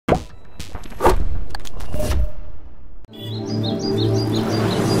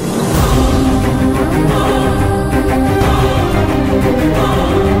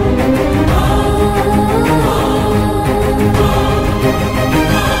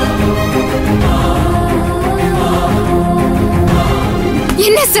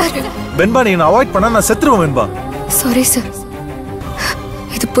Sir. வெண்பா நீ avoid பண்ணா நான் செத்துருவேன் வெண்பா. Sorry sir.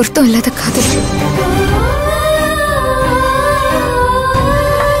 இது பொருத்தம் இல்லாத காதல்.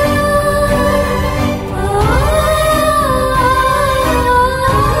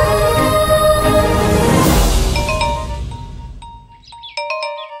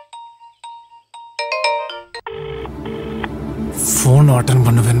 போன் அட்டெண்ட்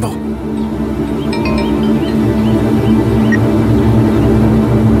பண்ண வெண்பா.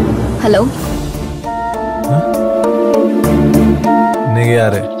 ஹலோ. நீங்க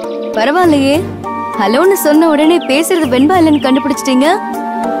யாரு? பரவாயில்லையே, ஹலோன்னு சொன்ன உடனே பேசுறது வெண்பா இல்லைன்னு கண்டுபிடிச்சிட்டீங்க.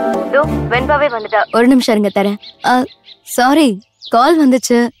 வெண்பாவே வந்துட்டா. ஒரு நிமிஷம் இருங்க தரேன். சாரி, கால்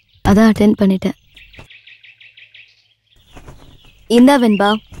வந்துச்சு, அதான் அட்டெண்ட் பண்ணிட்டேன். இந்தா வெண்பா.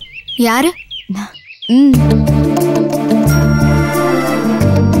 யாரு?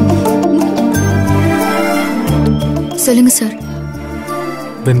 சொல்லுங்க சார்.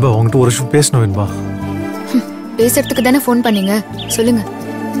 வெண்பா உங்ககிட்ட ஒரு விஷயம் பேசணும் வெண்பா. பேசுறதுக்கு தானே ஃபோன் பண்ணீங்க, சொல்லுங்க.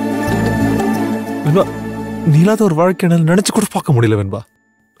 வெண்பா நீ இல்லாத ஒரு வாழ்க்கை என்னால நினைச்சு கூட பார்க்க முடியல வெண்பா.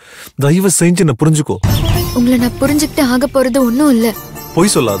 தயவு செஞ்சு என்ன புரிஞ்சுக்கோ. உங்களை நான் புரிஞ்சுக்கிட்டு ஆக போறது ஒன்னும் இல்ல.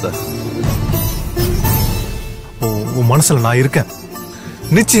 பொய் சொல்லாத. உன் மனசுல நான் இருக்கேன்,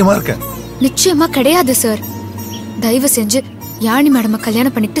 நிச்சயமா இருக்கேன். நிச்சயமா கிடையாது சார். தயவு செஞ்சு யாழி மேடம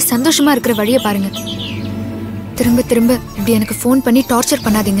கல்யாணம் பண்ணிட்டு சந்தோஷமா இருக்கிற வழியை பாருங்க. திரும்ப திரும்ப இப்படி எனக்கு ஃபோன் பண்ணி டார்ச்சர்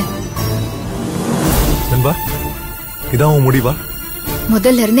பண்ணாதீங்க. வெண்பா இதான் உன் முடிவா?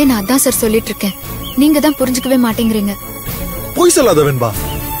 முதல்ல இருந்தே நான் அதான் சார் சொல்லிட்டு இருக்கேன், நீங்க தான் புரிஞ்சுக்கவே மாட்டேங்கிறீங்க. பொய் சொல்லாத வெண்பா.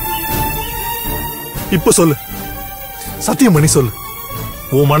 இப்ப சொல்லு, சத்தியம் பண்ணி சொல்லு,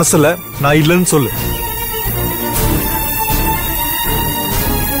 உன் மனசுல நான் இல்லைன்னு சொல்லு.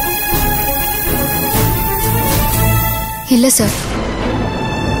 இல்ல சார்.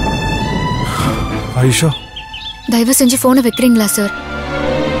 ஆயிஷா தயவு செஞ்சு போனை வைக்கிறீங்களா சார்?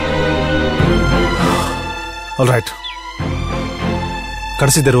 ஆல்ரைட்.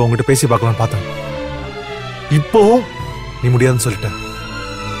 கடைசி தடவை உங்ககிட்ட பேசி பார்க்கலாம்னு பார்த்தேன். இப்போவும் நீ முடியாதுன்னு சொல்லிட்ட.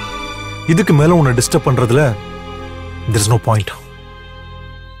 இதுக்கு மேல உன்னை டிஸ்டர்ப் பண்றதுல there is no point.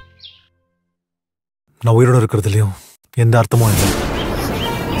 நான் உயிரோட இருக்கிறதுலயும் எந்த அர்த்தமும் இல்லை.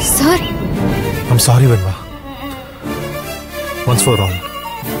 Sir I'm sorry Venba. Once for all.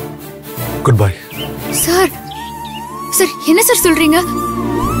 Goodbye. Sir sir என்ன சார் சொல்றீங்க?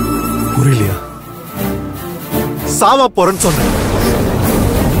 புரியலையா? சாவா போறேன்னு சொன்னேன்.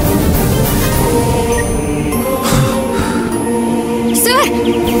 சார்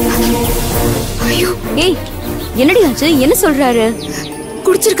ஐயோ. ஏய் என்னடி ஆச்சு? என்ன சொல்றாரு?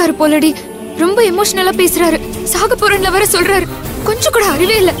 குடிச்சிருக்காரு போலடி, ரொம்ப எமோஷனலா பேசுறாரு. சாக போறேன்னு வேற சொல்றாரு. கொஞ்சம் கூட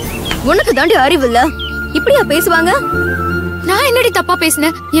அறிவே இல்ல. உனக்கு தாண்டி அறிவு இல்ல, இப்படியா பேசுவாங்க? நான் என்னடி தப்பா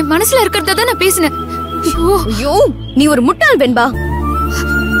பேசினேன்? என் மனசுல இருக்கிறத தான் நான் பேசினேன். ஐயோ நீ ஒரு முட்டாள் வெண்பா.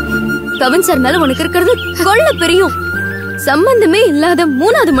 கவின் சார் மேல உனக்கு இருக்கிறது கொள்ள பெரியும். சம்பந்தமே இல்லாத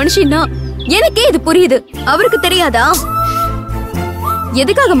மூணாவது மனுஷன்னா எனக்கே இது புரியுது, அவருக்கு தெரியாதா?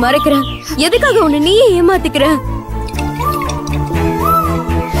 எதுக்காக மறைக்கிற? எதுக்காக உன்னை நீயே ஏமாத்திக்கிற?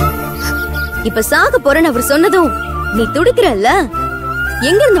 இப்ப சாக போறேன்னு அவர் சொன்னதும் நீ துடிக்கிறல்ல,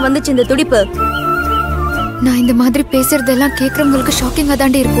 எங்க இருந்து வந்துச்சு இந்த துடிப்பு? நான் இந்த மாதிரி பேசுறதெல்லாம் கேக்குறவங்களுக்கு ஷாக்கிங்கா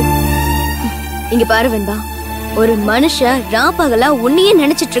தாண்டி இருக்கும். இங்க பாரு வெண்பா, ஒரு மனுஷன் ராப்பகலா உன்னையே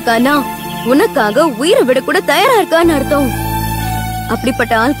நினைச்சிட்டு இருக்கானா உனக்காக உயிரை விட கூட தயாரா இருக்கான்னு அர்த்தம்.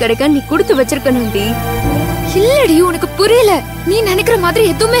 அப்படிப்பட்ட ஆள் கிடைக்க நீ கொடுத்து வச்சிருக்கணும்டி. இல்லடி, உனக்கு புரியல. நீ நினைக்கிற மாதிரி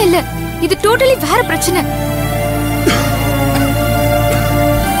எதுவுமே இல்ல. இது டோட்டலி வேற பிரச்சனை.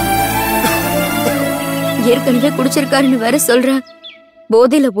 ஏற்கனவே குடிச்சிருக்காருன்னு வேற சொல்ற.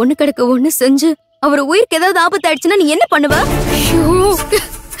 போதையில ஒண்ணு கிடக்க ஒண்ணு செஞ்சு அவர் உயிருக்கு ஏதாவது ஆபத்து ஆயிடுச்சுன்னா நீ என்ன பண்ணுவ?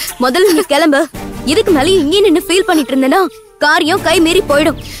 முதல்ல நீ கிளம்பு. இதுக்கு மேலே இங்கே நின்னு ஃபீல் பண்ணிட்டு இருந்தேன்னா காரியம் கை மீறி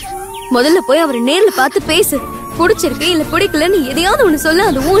போயிடும். முதல்ல போய் அவரை நேர்ல பார்த்து பேசு. பிடிச்சிருக்கு இல்ல பிடிக்கலன்னு எதையாவது ஒண்ணு சொல்ல,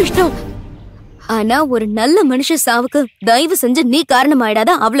 அது உன் இஷ்டம். ஆனா ஒரு நல்ல மனுஷ சாவுக்கு தயவு செஞ்சு நீ காரணம்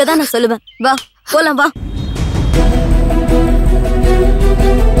ஆயிடாத, அவ்வளவுதான் நான் சொல்லுவேன். வா போலாம் வா.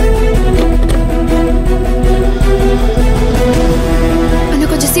 அண்ணா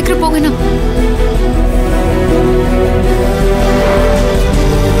கொஞ்சம் சீக்கிரம் போங்கண்ணா.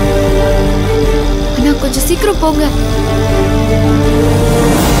 அண்ணா கொஞ்சம் சீக்கிரம் போங்க.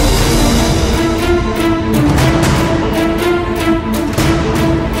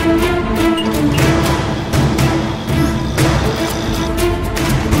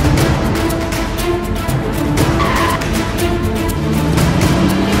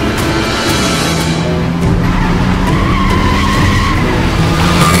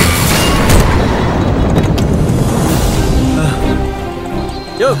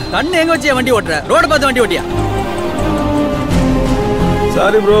 யோ கண்ணு எங்க வச்சு வண்டி ஓட்டுற? ரோட பார்த்து வண்டி ஓட்டியா?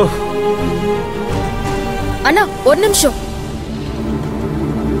 Sorry bro. அண்ணா ஒரு நிமிஷம்.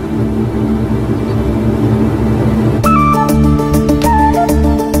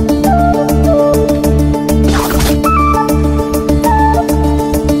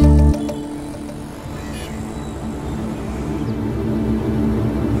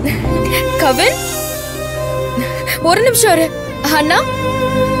 கவின் ஒரு நிமிஷம் இரு. அண்ணா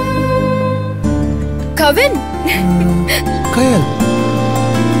கவின். கயல்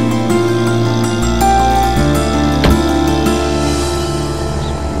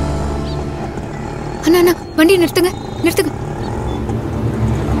அண்ணா அண்ணா வண்டியை நிறுத்துங்க நிறுத்துங்க.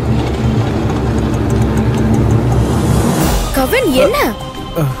 கவின் என்ன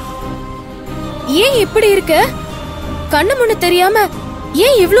ஏன் இப்படி இருக்க? கண்ணு முன்ன தெரியாம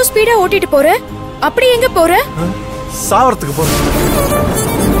ஏன் இவ்ளோ ஸ்பீடா ஓட்டிட்டு போற? அப்படி எங்க போற? சாவறதுக்கு போற.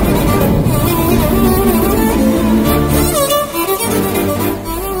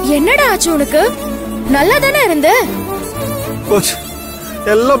 என்னடா ஆச்சு உனக்கு? நல்லா தானே இருந்த. போச்சு,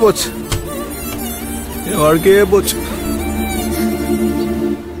 எல்லாம் போச்சு, என் வாழ்க்கையே போச்சு.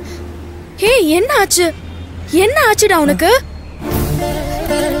 ஹே என்ன ஆச்சு? என்ன ஆச்சுடா உனக்கு?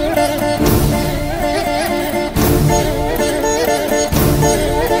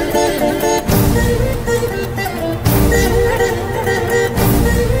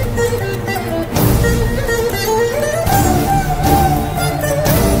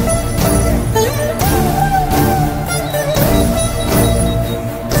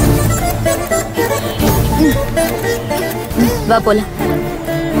 வா போலாம்.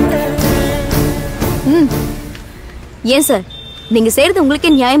 ஏன் சார், நீங்க செய்யறது உங்களுக்கே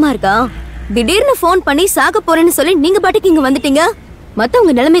நியாயமா இருக்கா? திடீர்னு போன் பண்ணி சாக போறேன்னு சொல்லி நீங்க பாட்டுக்கு இங்க வந்துட்டீங்க.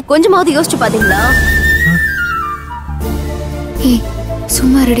 மத்தவங்க நிலைமை கொஞ்சமாவது யோசிச்சு பாத்தீங்களா? ஏய்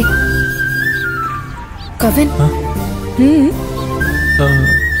சும்மா ரெடி. கவின்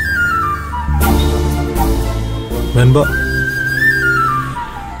வெண்பா,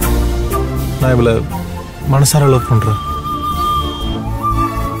 நான் இவளை மனசார லவ் பண்றேன்.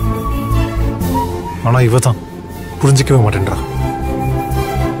 ஆனா இவ தான் புரிஞ்சிக்கவே மாட்டேன்றா.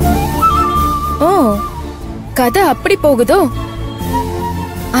 ஓ கதை அப்படி போகுதோ?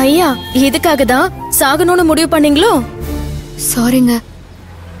 ஐயா இதுக்காக தான் சாகணும்னு முடிவு பண்ணீங்களோ? சாரிங்க,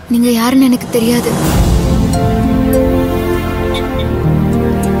 நீங்க யாருன்னு எனக்கு தெரியாது.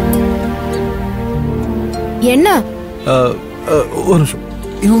 என்ன? ஒரு நிமிஷம்,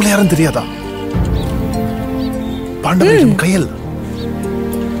 இவங்களை யாரும் தெரியாதா? பாண்டவன் கையல்.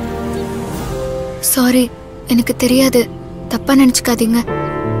 சாரி, எனக்கு தெரியாது, தப்பா நினைச்சுக்காதீங்க.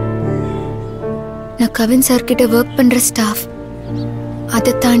 நான் கவின் சார் கிட்ட ஒர்க் பண்ற ஸ்டாஃப்.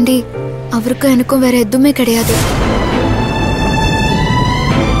 அதை தாண்டி அவருக்கும் எனக்கும் வேற எதுவுமே கிடையாது.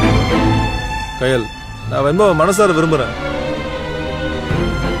 கையல், நான் வெண்பாவை மனசார விரும்புறேன்.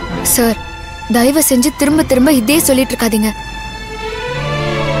 சார் தயவு செஞ்சு திரும்ப திரும்ப இதே சொல்லிட்டு இருக்காதீங்க.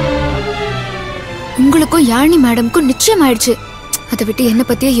 உங்களுக்கும் யாழினி மேடம்க்கும் நிச்சயம் ஆயிடுச்சு. அதை விட்டு என்ன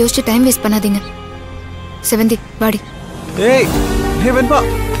பத்தியே யோசிச்சு டைம் வேஸ்ட் பண்ணாதீங்க. செவந்தி வாடி. ஏய் ஹே வெண்பா,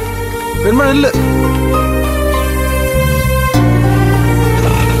 வெண்பா இல்ல.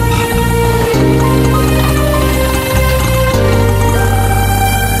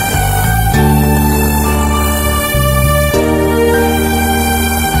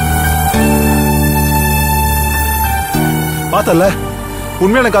 பார்த்தல,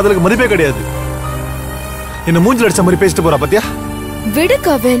 உண்மையான காதலுக்கு மதிப்பே கிடையாது. என்ன மூஞ்சில அடிச்ச மாதிரி பேசிட்டு போறா பாத்தியா? விடு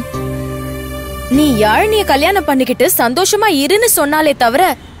கவின், நீ யாழினிய கல்யாணம் பண்ணிக்கிட்டு சந்தோஷமா இருன்னு சொன்னாலே தவிர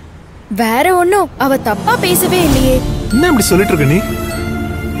வேற ஒண்ணும் அவ தப்பா பேசவே இல்லையே. என்ன இப்படி சொல்லிட்டு இருக்க நீ?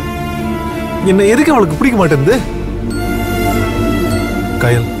 என்ன எதுக்கு அவளுக்கு பிடிக்க மாட்டேங்குது?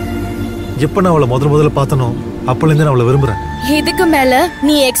 கயல், எப்ப நான் அவளை முதல்ல பார்த்தனோ அப்பல இருந்து நான் அவளை விரும்புறேன். இதுக்கு மேல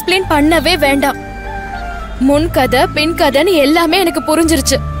நீ எக்ஸ்பிளைன் பண்ணவே வேண்டாம். முன் கதை பின் கதைன்னு எல்லாமே எனக்கு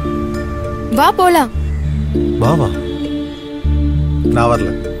புரிஞ்சிருச்சு. வா போலாம். வா வா. நான்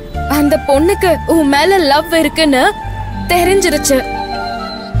வரல. அந்த பொண்ணுக்கு உன் மேல லவ் இருக்குன்னு தெரிஞ்சிருச்சு.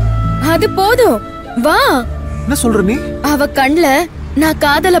 அது போதும், வா. என்ன சொல்ற நீ? அவ கண்ல நான்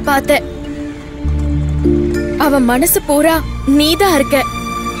காதல பார்த்தேன். அவ மனசு பூரா நீதான் இருக்க.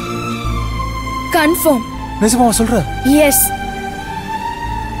 கன்ஃபார்ம். நிஜமாவா சொல்ற? எஸ்.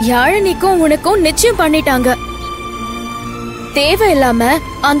 யாழினிக்கும் உனக்கும் நிச்சயம் பண்ணிட்டாங்க. தேவையில்லாம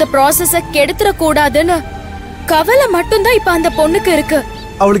அந்த ப்ராசஸ கெடுத்துற கூடாதுன்னு கவலை மட்டும்தான் இப்ப அந்த பொண்ணுக்கு இருக்கு.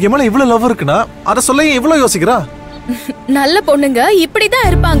 அவளுக்கு எவ்வளவு இவ்வளவு லவ் இருக்குன்னா அத சொல்ல இவ்வளவு யோசிக்கிறா? நல்ல பொண்ணுங்க இப்படிதான்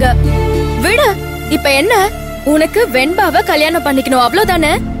இருப்பாங்க. விடு. இப்ப என்ன, உனக்கு வெண்பாவை கல்யாணம் பண்ணிக்கணும்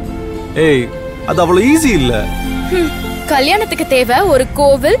அவ்வளவுதானே? ஏய், அது அவ்வளவு ஈஸி இல்ல. கல்யாணத்துக்கு தேவை ஒரு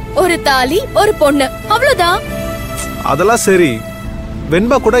கோவில், ஒரு தாலி, ஒரு பொண்ணு, அவ்வளவுதான். அதெல்லாம் சரி,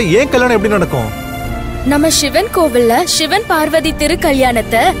 வெண்பா கூட ஏன் கல்யாணம் எப்படி நடக்கும்? நம்ம சிவன் கோவில்ல சிவன் பார்வதி திரு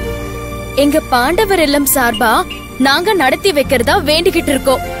கல்யாணத்தை எங்க பாண்டவர் இல்லம் சார்பா நாங்க நடத்தி வைக்கிறதா வேண்டிக்கிட்டு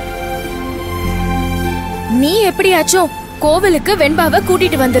இருக்கோம். நீ எப்படியாச்சும் கோவிலுக்கு வெண்பாவை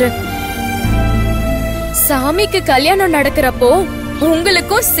கூட்டிட்டு வந்துரு. சாமிக்கு கல்யாணம் நடக்கிறப்போ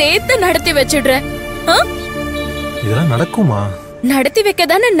உங்களுக்கும் சேர்த்து நடத்தி வச்சிடுறேன். இதெல்லாம் நடக்குமா? நடத்தி வைக்க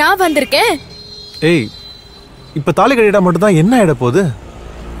தானே நான் வந்திருக்கேன். ஏய், இப்ப தாலி கட்டிட்டா மட்டும் தான் என்ன ஆயிட போகுது?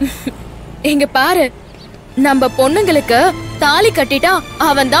 இங்க பாரு, நம்ம பொண்ணுங்களுக்கு தாலி கட்டிட்டா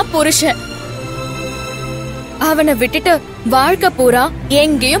அவன் தான் புருஷன். அவனை விட்டுட்டு வாழ்க்கை பூரா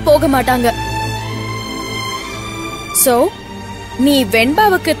எங்கேயும் போக மாட்டாங்க. சோ நீ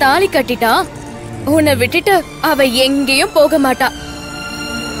வெண்பாவுக்கு தாலி கட்டிட்டா உன்னை விட்டுட்டு அவ எங்கேயும் போக மாட்டா.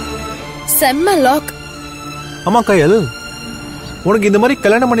 செம்ம லாக். ஆமா கயல், உனக்கு இந்த மாதிரி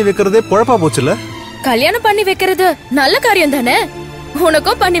கல்யாணம் பண்ணி வைக்கிறதே பொழப்பா போச்சுல? கல்யாணம் பண்ணி வைக்கிறது நல்ல காரியம் தானே,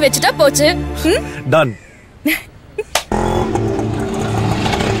 உனக்கும் பண்ணி வச்சுட்டா போச்சு. டன்.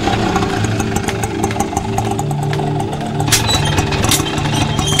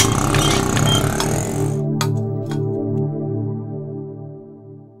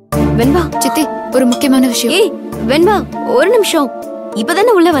 வெண்பா. சித்தி, ஒரு முக்கியமான விஷயம். ஏய் வெண்பா, ஒரு நிமிஷம்.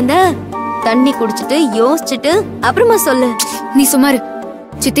 இப்பதானே உள்ள வந்த, தண்ணி குடிச்சிட்டு யோசிச்சுட்டு அப்புறமா சொல்லு. நீ சுமாரு.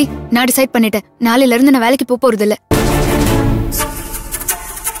 சித்தி, நான் டிசைட் பண்ணிட்டேன். நாளையில இருந்து நான் வேலைக்கு போறது இல்ல.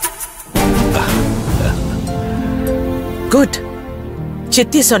 குட்.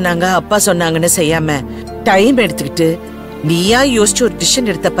 சித்தி சொன்னாங்க, அப்பா சொன்னாங்கன்னு செய்யாம டைம் எடுத்துக்கிட்டு நீயா யோசிச்சு ஒரு டிசிஷன்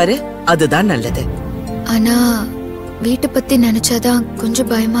எடுத்த பாரு, அதுதான் நல்லது. ஆனா வீட்டை பத்தி நினைச்சாதான் கொஞ்சம்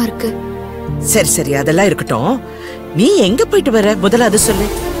பயமா இருக்கு. சரி சரி, அதெல்லாம் இருக்கட்டும். நீ எங்க போயிட்டு வர முதல்ல அது சொல்லு.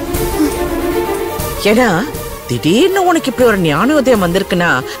 ஏன்னா திடீர்னு உனக்கு இப்படி ஒரு ஞானோதயம் வந்திருக்குன்னா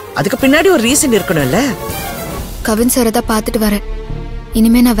அதுக்கு பின்னாடி ஒரு ரீசன் இருக்கணும்ல. கவின் சாரதா பாத்துட்டு வரேன்.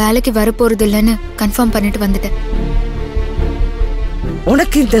 இனிமே நான் வேலைக்கு வர போறது இல்லன்னு கன்ஃபார்ம் பண்ணிட்டு வந்துட்டேன்.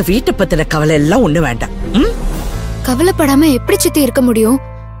 உனக்கு இந்த வீட்டை பத்தின கவலை எல்லாம் ஒண்ணு வேண்டாம். கவலைப்படாம எப்படி சித்தி இருக்க முடியும்?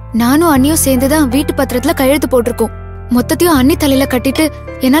 நானும் அண்ணியும் சேர்ந்துதான் வீட்டு பத்திரத்துல கையெழுத்து போட்டிருக்கோம். மொத்தத்தையும் அண்ணி தலையில கட்டிட்டு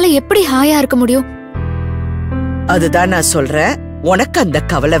என்னால எப்படி ஹாயா இருக்க முடியும்? அதுதான் நான் சொல்றேன், உனக்கு அந்த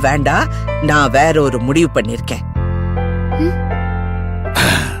கவலை வேண்டாம். நான் வேற ஒரு முடிவு பண்ணிருக்கேன்.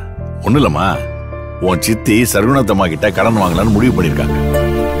 ஒண்ணு இல்லம்மா, உன் சித்தி சர்க்குணத்தம்மா கிட்ட கடன் வாங்கலான்னு முடிவு பண்ணிருக்காங்க.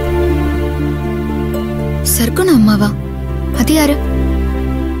 சர்க்குண அம்மாவா? அது யாரு?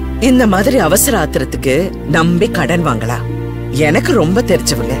 இந்த மாதிரி அவசர ஆத்திரத்துக்கு நம்பி கடன் வாங்கலாம். எனக்கு ரொம்ப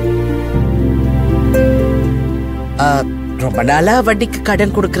தெரிஞ்சவங்க. ரொம்ப நாளா வட்டிக்கு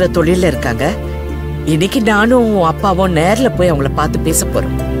கடன் கொடுக்கற தொழில இருக்காங்க. இன்னைக்கு நானும் அப்பாவும் நேர்ல போய் அவங்கள பார்த்து பேச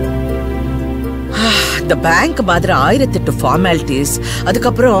போறோம். இந்த பேங்க் மாதிரி 1008 ஃபார்மாலிட்டிஸ்,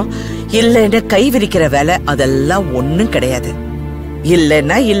 அதுக்கப்புறம் இல்லைன்னா கை விரிக்கிற வேலை, அதெல்லாம் ஒண்ணும் கிடையாது.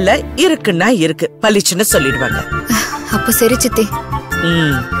 இல்லைன்னா இல்ல, இருக்குன்னா இருக்கு, பளிச்சுன்னு சொல்லிடுவாங்க. அப்ப சரி சித்தி.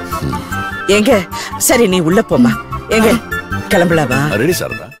 எங்க சரி, நீ உள்ள போமா. எங்க கிளம்பலாமா? ரெடி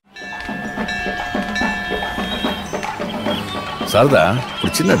சாரதா. சாரதா, ஒரு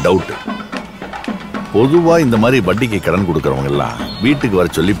சின்ன டவுட். பொதுவா இந்த மாதிரி வட்டிக்கு கடன் கொடுக்கறவங்க எல்லாம் வீட்டுக்கு வர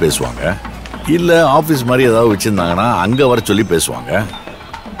சொல்லி பேசுவாங்க, இல்ல ஆபீஸ் மாதிரி ஏதாவது வச்சிருந்தாங்கன்னா அங்க வர சொல்லி பேசுவாங்க.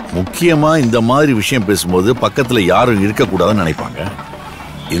 முக்கியமா இந்த மாதிரி விஷயம் பேசும்போது பக்கத்துல யாரும் இருக்க கூடாதுன்னு நினைப்பாங்க.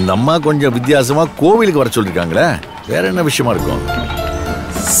 இந்த அம்மா கொஞ்சம் வித்தியாசமா கோவிலுக்கு வர சொல்லிருக்காங்களே, வேற என்ன விஷயமா இருக்கும்?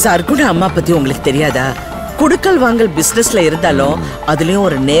 சர்க்குண அம்மா பத்தி உங்களுக்கு தெரியாதா? குடுக்கல் வாங்கல் பிசினஸ்ல இருந்தாலும் அதுலயும்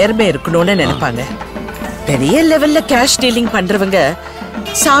ஒரு நேர்மை இருக்கணும்னு நினைப்பாங்க. பெரிய லெவல்ல கேஷ் டீலிங் பண்றவங்க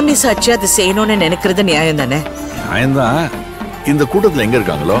சாமி சாட்சி அது செய்யணும்னு நினைக்கிறது நியாயம் தானே? நியாயம்தான். இந்த கூட்டத்துல எங்க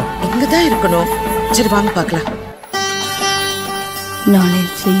இருக்காங்களோ இங்கதான் இருக்கணும். சரி வாங்க பாக்கலாம்.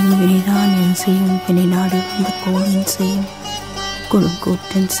 நாளில் செய்யும் வினைதான் என் செய்யும் வினை நாடு வந்த கோளின் செய்யும்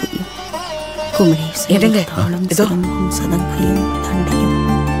குழுங்கூட்டன் செய்யும் குமரி செய்யும் சதங்கையும் தண்டையும்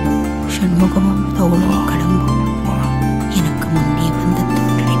ஷண்முகமும் தோளும் கடம்பும் எனக்கு முன்னே வந்த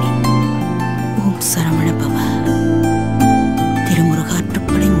தோன்றினே. ஓம் சரவண பவ.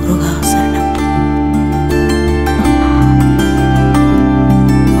 திருமுருகாற்றுப்படை முருகா சரணம்.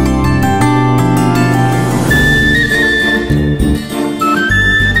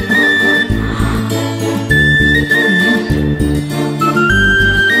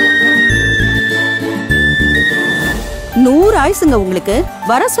 ஆயுசுங்க உங்களுக்கு.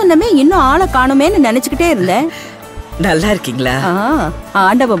 வர சொன்னமே இன்னும் ஆளை காணுமேன்னு நினைச்சுக்கிட்டே இருந்தேன். நல்லா இருக்கீங்களா?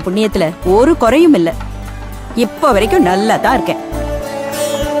 ஆண்டவன் புண்ணியத்துல ஒரு குறையும் இல்ல. இப்ப வரைக்கும் நல்லா தான் இருக்கேன்.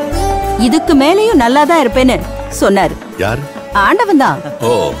 இதுக்கு மேலேயும் நல்லா தான் இருப்பேன்னு சொன்னாரு. யாரு? ஆண்டவன் தான்.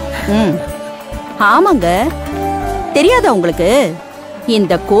 ஆமாங்க, தெரியாதா உங்களுக்கு?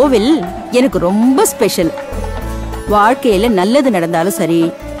 இந்த கோவில் எனக்கு ரொம்ப ஸ்பெஷல். வாழ்க்கையில நல்லது நடந்தாலும் சரி,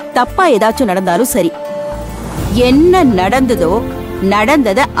 தப்பா ஏதாச்சும் நடந்தாலும் சரி, என்ன நடந்ததோ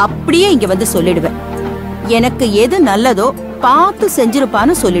நடந்ததை அப்படியே இங்க வந்து சொல்லிடுவேன். எனக்கு எது நல்லதோ பார்த்து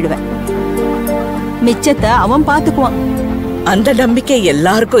செஞ்சிருப்பான்னு சொல்லிடுவேன். மிச்சத்தை அவன் பாத்துக்குவான். அந்த நம்பிக்கை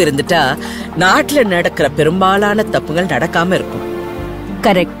எல்லாருக்கும் இருந்துட்டா நாட்டுல நடக்கிற பெரும்பாலான தப்புகள் நடக்காம இருக்கும்.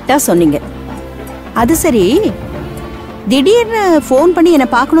 கரெக்டா சொன்னீங்க. அது சரி, திடீர்னு போன் பண்ணி என்ன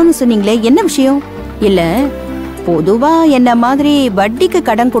பார்க்கணும்னு சொன்னீங்களே, என்ன விஷயம்? இல்ல பொதுவா என்ன மாதிரி வட்டிக்கு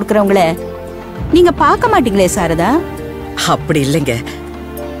கடன் கொடுக்கறவங்கள நீங்க பார்க்க மாட்டீங்களே சாரதா? அப்படி இல்லைங்க,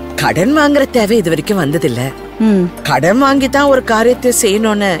 கடன் வாங்குற தேவை இது வரைக்கும் வந்ததில்ல. கடன் வாங்கிதான் ஒரு காரியத்தை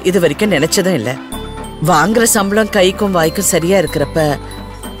செய்யணும்னு இது வரைக்கும் நினைச்சதும் இல்ல. வாங்குற சம்பளம் கைக்கும் வாய்க்கும் சரியா இருக்கிறப்ப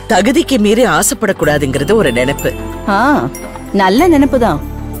தகுதிக்கு மீறி ஆசைப்படக்கூடாதுங்கிறது ஒரு நினைப்பு. நல்ல நினைப்புதான்.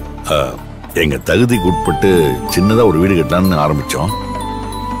 எங்க தகுதிக்கு உட்பட்டு சின்னதா ஒரு வீடு கட்டலாம்னு ஆரம்பிச்சோம்.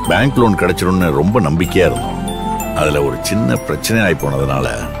 பேங்க் லோன் கிடைச்சிடும்னு ரொம்ப நம்பிக்கையா இருந்தோம். அதுல ஒரு சின்ன பிரச்சனை ஆகி போனதுனால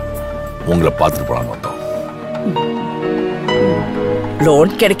உங்களை பார்த்துட்டு போன மாட்டோம்.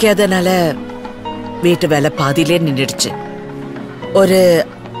 லோன் கிடைக்காதனால வீட்டு வேலை பாதியிலே நின்றுடுச்சு. ஒரு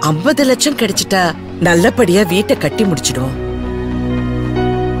 50 லட்சம் கிடைச்சிட்டா நல்லபடியா வீட்டை கட்டி முடிச்சிடுவோம்.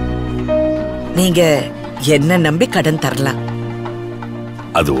 நீங்க என்ன நம்பி கடன் தரலாம்.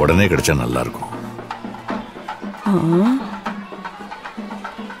 அது உடனே கிடைச்சா நல்லா இருக்கும்.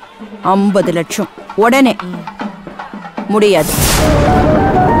 50 லட்சம் உடனே முடியாது.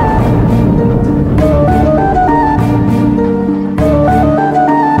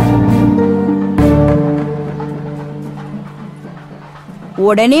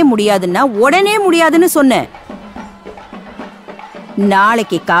 உடனே முடியாதுன்னா உடனே முடியாதுன்னு சொன்னேன்.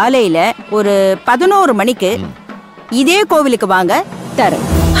 நாளைக்கு காலையில ஒரு 11 மணிக்கு இதே கோவிலுக்கு வாங்க, தரேன்.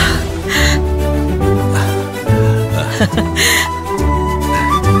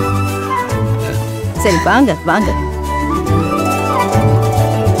 சரி வாங்க வாங்க.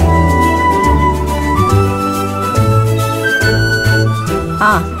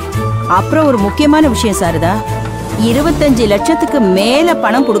 அப்புறம் ஒரு முக்கியமான விஷயம் சாரதா, 25 லட்சத்துக்கு மேல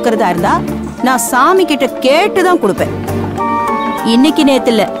பணம் கொடுக்கறதா இருந்தா நான் சாமி கிட்ட கேட்டுதான் கொடுப்பேன். இன்னைக்கு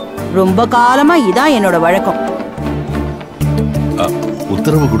நேத்துல ரொம்ப காலமா இதான் என்னோட வழக்கம்.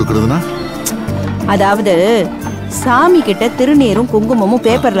 உத்தரவு கொடுக்கறதுனா? அதாவது சாமி கிட்ட திருநீரும் குங்குமமும்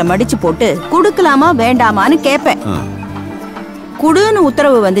பேப்பர்ல மடிச்சு போட்டு குடுக்கலாமா வேண்டாமான்னு கேட்பேன். குடுன்னு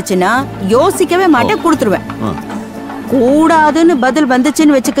உத்தரவு வந்துச்சுன்னா யோசிக்கவே மாட்டேன், கொடுத்துருவேன். கூடாதுன்னு பதில்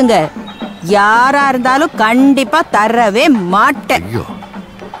வந்துச்சுன்னு வச்சுக்கோங்க, யாரா இருந்தாலும் கண்டிப்பா தரவே மாட்டேன்.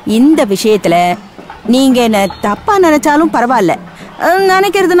 இந்த விஷயத்துல நீங்க என்ன தப்பா நினைச்சாலும் பரவாயில்ல,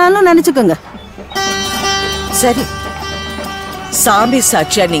 நினைக்கிறதுனாலும் நினைச்சுக்கோங்க. சரி, சாமி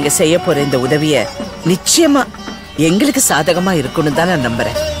சாட்சியா நீங்க செய்ய போற இந்த உதவிய நிச்சயமா எங்களுக்கு சாதகமா இருக்குன்னு தான் நான்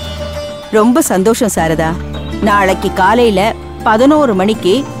நம்புறேன். ரொம்ப சந்தோஷம் சாரதா. நாளைக்கு காலையில 11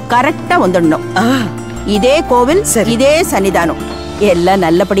 மணிக்கு கரெக்டா வந்துடணும். இதே கோவில், இதே சன்னிதானம், எல்லாம்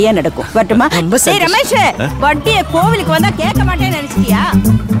நல்லபடியா நடக்கும். வரட்டுமா? ரமேஷ், வட்டிய கோவிலுக்கு வந்தா கேட்க மாட்டேன்னு நினைச்சிட்டியா?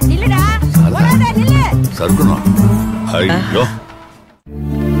 நில்லுடா, ஓடாத, நில்லு. சர்க்குணா, ஐயோ.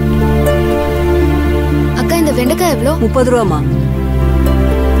 அக்கா, இந்த வெண்டைக்காய் எவ்வளோ? 30 ரூபாமா?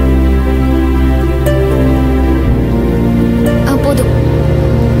 போதும்.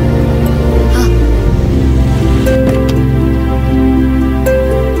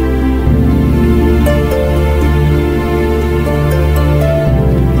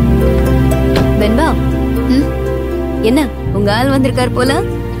 வெண்பா, என்ன உங்க ஆள் வந்திருக்காரு போல?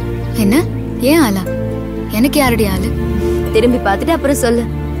 என்ன, ஏன் ஆளா? எனக்கு யாருடைய ஆளு? திரும்பி பார்த்துட்டு அப்புறம் சொல்லு.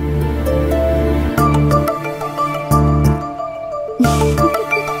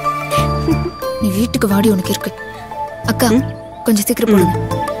 நீ வீட்டுக்கு வாடி, உனக்கு இருக்கு. அக்கா, கொஞ்சம் சீக்கிரம் போடுங்க.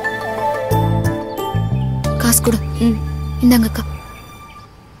 காசு கொடு. இந்தாங்க அக்கா.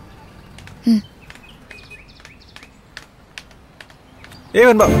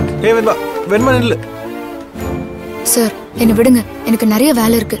 வெண்பா, வெண்பா நில்லு. சார், என்ன விடுங்க, எனக்கு நிறைய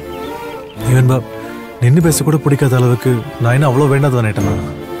வேலை இருக்கு. வெண்பா, நின்னு பேச கூட பிடிக்காத அளவுக்கு நான் என்ன அவ்வளவு வேண்டாத நினைட்டேனா?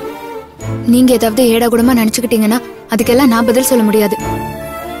 நீங்க ஏதாவது ஏடா கூடமா நினைச்சுக்கிட்டீங்கன்னா அதுக்கெல்லாம் நான் பதில் சொல்ல முடியாது.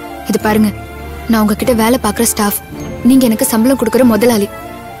 இது பாருங்க, நான் உங்ககிட்ட வேலை பார்க்குற ஸ்டாஃப், நீங்க எனக்கு சம்பளம் கொடுக்குற முதலாளி.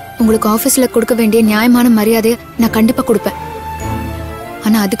 உங்களுக்கு ஆபீஸ்ல கொடுக்க வேண்டிய நியாயமான மரியாதையை நான் கண்டிப்பா கொடுப்பேன்.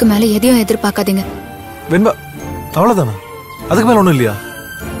 ஆனா அதுக்கு மேல எதையும் எதிர்பார்க்காதீங்க. வெண்பா, அவ்வளவுதானா? அதுக்கு மேல ஒண்ணும் இல்லையா?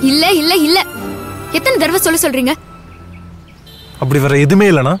 இல்ல இல்ல இல்ல, எத்தனை தடவை சொல்றீங்க? அப்படி வேற எதுவுமே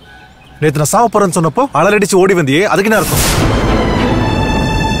இல்லனா? நேத்து நான் சாவ போறேன்னு சொன்னப்போ அலறடிச்சு ஓடி வந்தியே, அதுக்கு என்ன அர்த்தம்?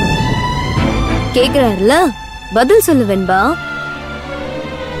 கேக்குறாருல, பதில் சொல்லு வெண்பா.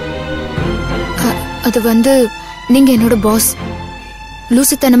 அது வந்து, நீங்க என்னோட பாஸ்.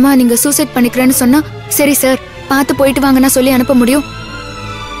 லூசுத்தனமா நீங்க சூசைட் பண்ணிக்கிறேன்னு சொன்னா சரி சார் பார்த்து போயிட்டு வாங்கன்னா சொல்லி அனுப்ப முடியும்?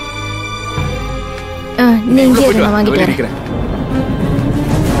 நீங்க நான் வாங்கிட்டு வரேன்.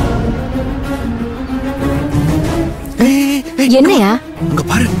 என்னையா அங்க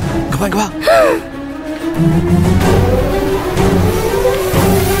பாரு, இங்க வா.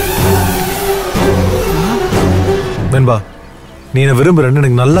 வெண்பா, நீ என்ன விரும்புறேன்னு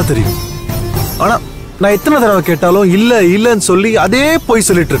எனக்கு நல்லா தெரியும். ஆனா நான் எத்தனை தடவை கேட்டாலும் இல்ல இல்லன்னு சொல்லி அதே பொய்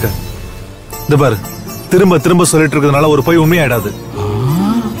சொல்லிட்டு இருக்கேன். இந்த பாரு, திரும்ப திரும்ப சொல்லிட்டு இருக்கிறதுனால ஒரு பொய் உண்மையாயிடாது.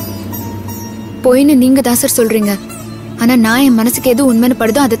 பொய்ன்னு நீங்க தான் சார் சொல்றீங்க. ஆனா நான் என் மனசுக்கு எது உண்மைன்னு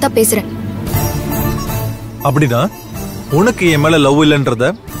படுதோ அதை தான் பேசுறேன். அப்படின்னா உனக்கு என் மேல லவ் இல்லன்றத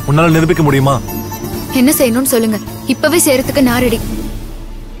உன்னால நிரூபிக்க முடியுமா? என்ன செய்யணும்னு சொல்லுங்க, இப்பவே செய்யறதுக்கு நான் ரெடி.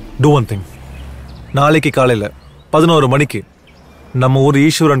 Two one thing. நாளைக்கு காலையில 11 மணிக்கு நம்ம ஊர்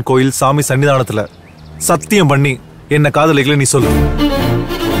ஈஸ்வரன் கோயில் சாமி சன்னிதானத்துல சத்தியம் பண்ணி என்ன காதலிக்கல நீ சொல்லு.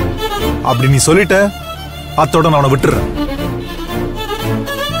 அப்படி நீ சொல்லிட்ட, அத்தோட நான் அவனை விட்டுறேன்.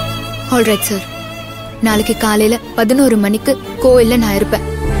 ஆல்ரைட் சார், நாளைக்கு காலையில 11 மணிக்கு கோயில்ல நான் இருப்பேன்.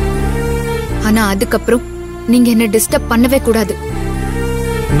 ஆனா அதுக்கப்புறம் நீங்க என்ன டிஸ்டர்ப் பண்ணவே கூடாது.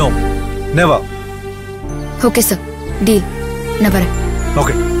 No, never. Okay sir, deal. நான் வரேன்.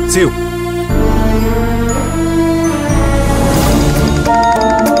 Okay, see you.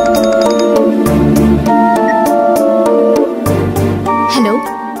 ஹலோ.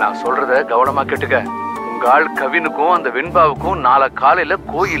 நான் சொல்றத கவனமா கேட்டுக்க. உங்க ஆள் கவினுக்கும் அந்த வெண்பாவுக்கும் நாளை காலையில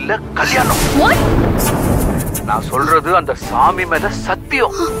கோயில்ல கல்யாணம். நான் சொல்றது அந்த சாமி மேல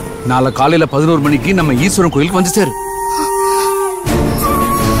சத்தியம். நாளை காலையில 11 மணிக்கு நம்ம ஈஸ்வரன் கோயிலுக்கு வந்து சேரு.